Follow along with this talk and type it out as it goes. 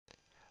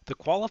The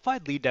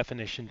qualified lead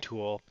definition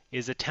tool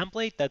is a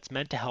template that's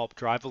meant to help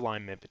drive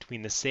alignment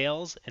between the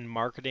sales and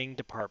marketing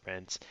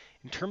departments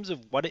in terms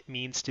of what it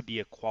means to be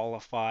a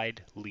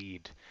qualified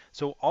lead.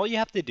 So all you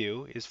have to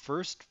do is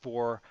first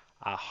for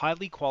a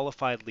highly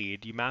qualified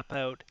lead, you map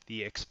out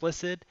the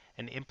explicit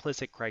and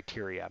implicit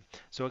criteria.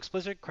 So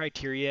explicit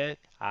criteria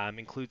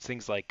includes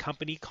things like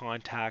company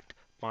contact,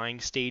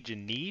 buying stage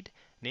and need.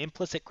 And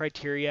implicit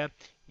criteria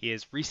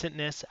is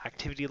recentness,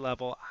 activity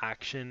level,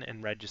 action,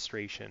 and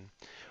registration.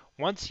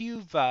 Once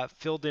you've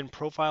filled in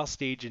profile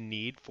stage and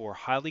need for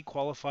highly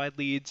qualified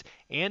leads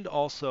and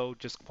also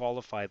just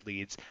qualified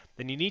leads,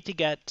 then you need to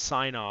get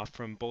sign off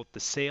from both the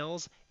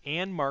sales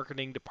and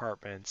marketing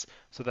departments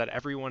so that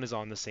everyone is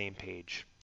on the same page.